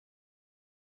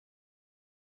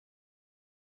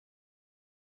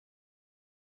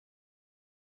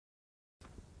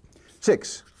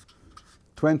6.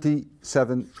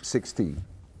 2716.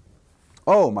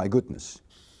 Oh my goodness.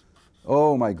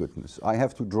 Oh my goodness. I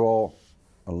have to draw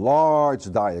a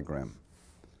large diagram.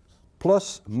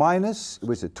 Plus, minus,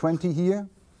 with a 20 here.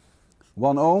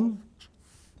 1 ohm.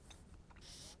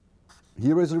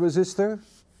 Here is a resistor.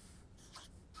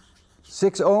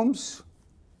 6 ohms.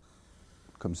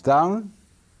 Comes down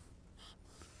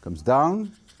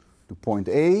to point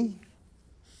A.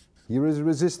 Here is a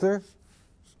resistor.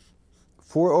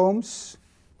 4 ohms.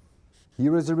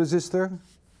 Here is a resistor.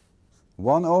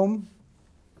 1 ohm.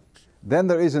 Then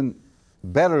there is a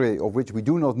battery of which we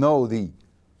do not know the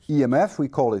EMF. We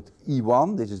call it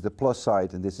E1. This is the plus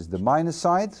side and this is the minus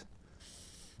side.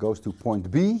 Goes to point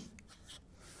B.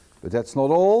 But that's not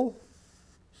all.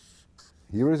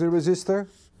 Here is a resistor.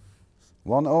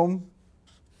 1 ohm.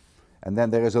 And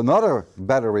then there is another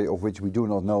battery of which we do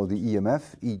not know the EMF.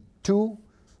 E2.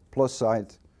 Plus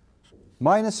side.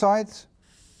 Minus side.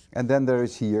 And then there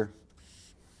is here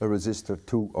a resistor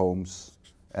 2 ohms.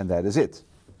 And that is it.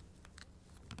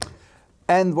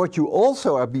 And what you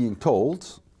also are being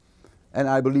told, and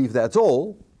I believe that's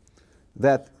all,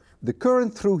 that the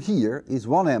current through here is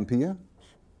 1 ampere,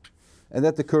 and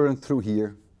that the current through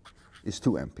here is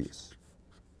 2 amperes.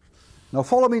 Now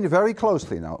follow me very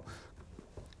closely now.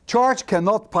 Charge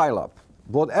cannot pile up.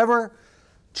 Whatever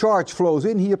charge flows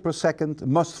in here per second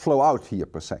must flow out here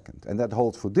per second. And that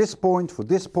holds for this point, for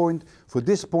this point, for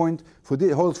this point,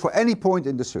 holds for any point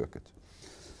in the circuit.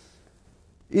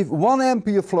 If 1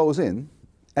 ampere flows in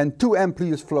and 2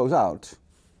 amperes flows out,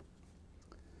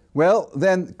 well,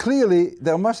 then clearly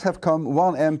there must have come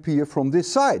 1 ampere from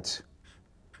this side.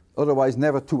 Otherwise,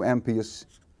 never 2 amperes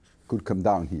could come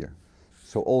down here.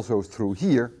 So also through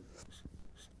here,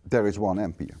 there is 1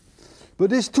 ampere. But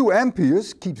this 2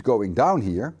 amperes keeps going down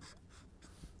here.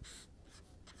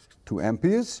 2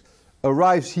 amperes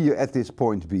arrives here at this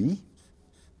point B.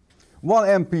 1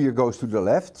 ampere goes to the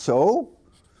left, so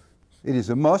it is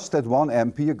a must that 1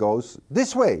 ampere goes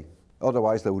this way.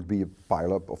 Otherwise there would be a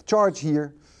pile-up of charge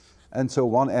here. And so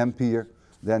 1 ampere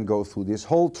then goes through this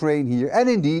whole train here. And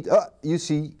indeed, you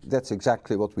see, that's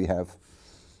exactly what we have,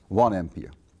 1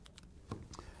 ampere.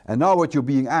 And now what you're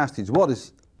being asked is, what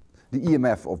is the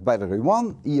EMF of battery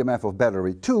 1, EMF of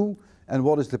battery 2, and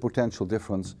what is the potential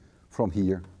difference from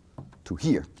here to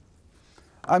here?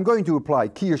 I'm going to apply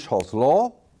Kirchhoff's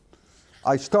law.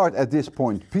 I start at this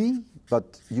point P,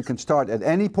 but you can start at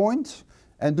any point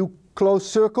and do closed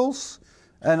circles,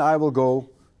 and I will go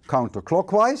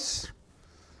counterclockwise.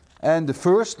 And the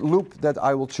first loop that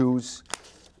I will choose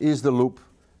is the loop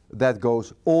that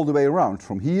goes all the way around,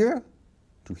 from here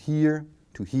to here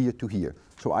to here to here.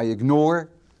 So I ignore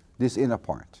this inner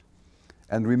part.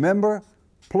 And remember,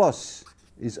 plus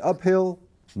is uphill,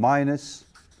 minus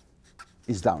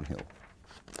is downhill.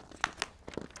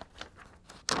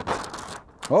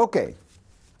 Okay,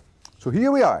 so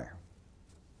here we are.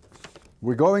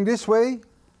 We're going this way,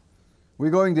 we're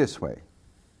going this way.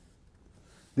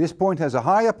 This point has a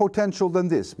higher potential than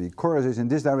this because it's in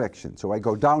this direction. So I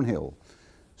go downhill.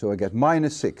 So I get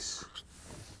minus 6.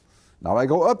 Now I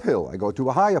go uphill. I go to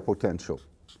a higher potential.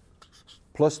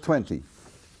 Plus 20.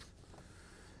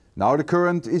 Now the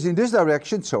current is in this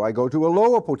direction, so I go to a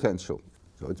lower potential.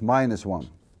 So it's minus 1.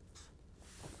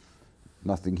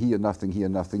 Nothing here, nothing here,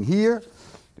 nothing here.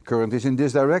 The current is in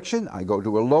this direction. I go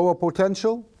to a lower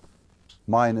potential.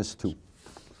 Minus 2.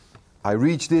 I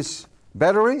reach this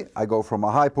battery, I go from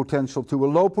a high potential to a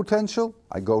low potential,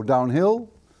 I go downhill,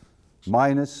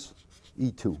 minus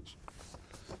E2.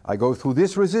 I go through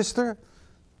this resistor,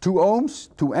 2 ohms,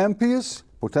 2 amperes,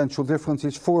 potential difference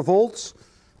is 4 volts,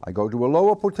 I go to a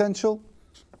lower potential,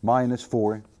 minus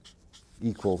 4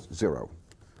 equals 0.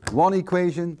 One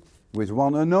equation with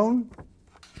one unknown,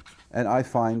 and I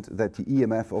find that the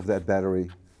EMF of that battery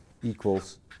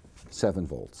equals 7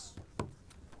 volts.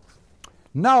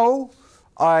 Now,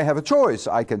 I have a choice.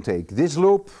 I can take this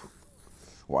loop,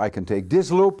 or I can take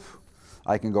this loop.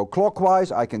 I can go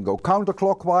clockwise, I can go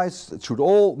counterclockwise. It should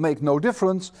all make no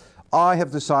difference. I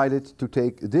have decided to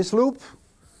take this loop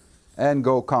and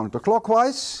go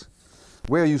counterclockwise.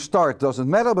 Where you start doesn't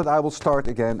matter, but I will start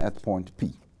again at point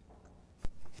P.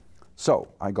 So,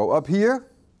 I go up here.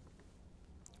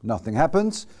 Nothing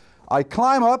happens. I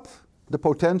climb up the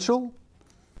potential.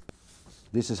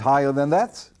 This is higher than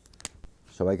that.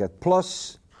 So I get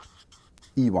plus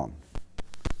E1.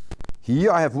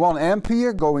 Here I have 1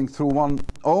 ampere going through 1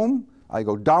 ohm. I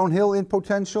go downhill in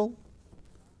potential,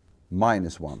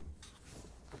 minus 1.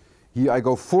 Here I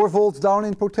go 4 volts down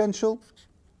in potential,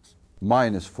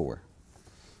 minus 4.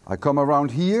 I come around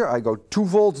here, I go 2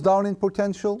 volts down in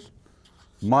potential,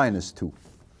 minus 2.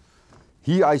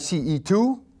 Here I see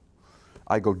E2.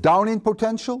 I go down in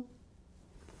potential.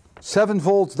 7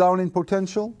 volts down in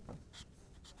potential.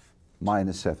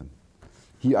 Minus 7.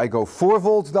 Here I go 4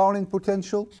 volts down in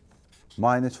potential.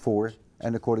 Minus 4.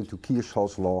 And according to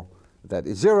Kirchhoff's law, that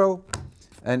is 0.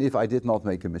 And if I did not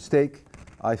make a mistake,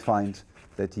 I find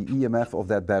that the EMF of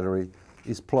that battery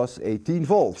is plus 18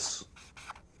 volts.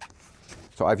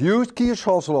 So I've used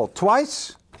Kirchhoff's law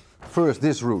twice. First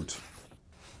this route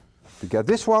to get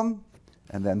this one,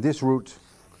 and then this route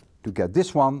to get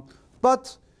this one.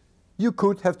 But you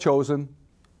could have chosen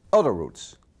other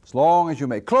routes, as long as you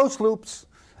make closed loops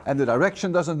and the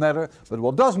direction doesn't matter. But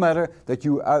what does matter, that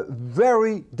you are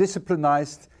very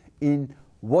disciplined in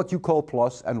what you call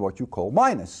plus and what you call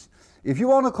minus. If you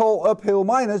want to call uphill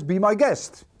minus, be my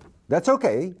guest. That's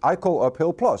okay, I call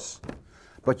uphill plus.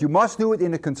 But you must do it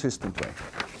in a consistent way.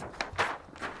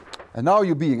 And now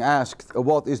you're being asked,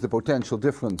 what is the potential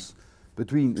difference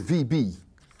between VB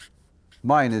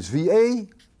minus VA?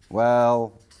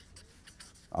 Well,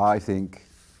 I think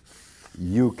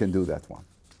you can do that one.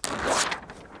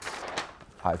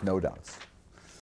 I have no doubts.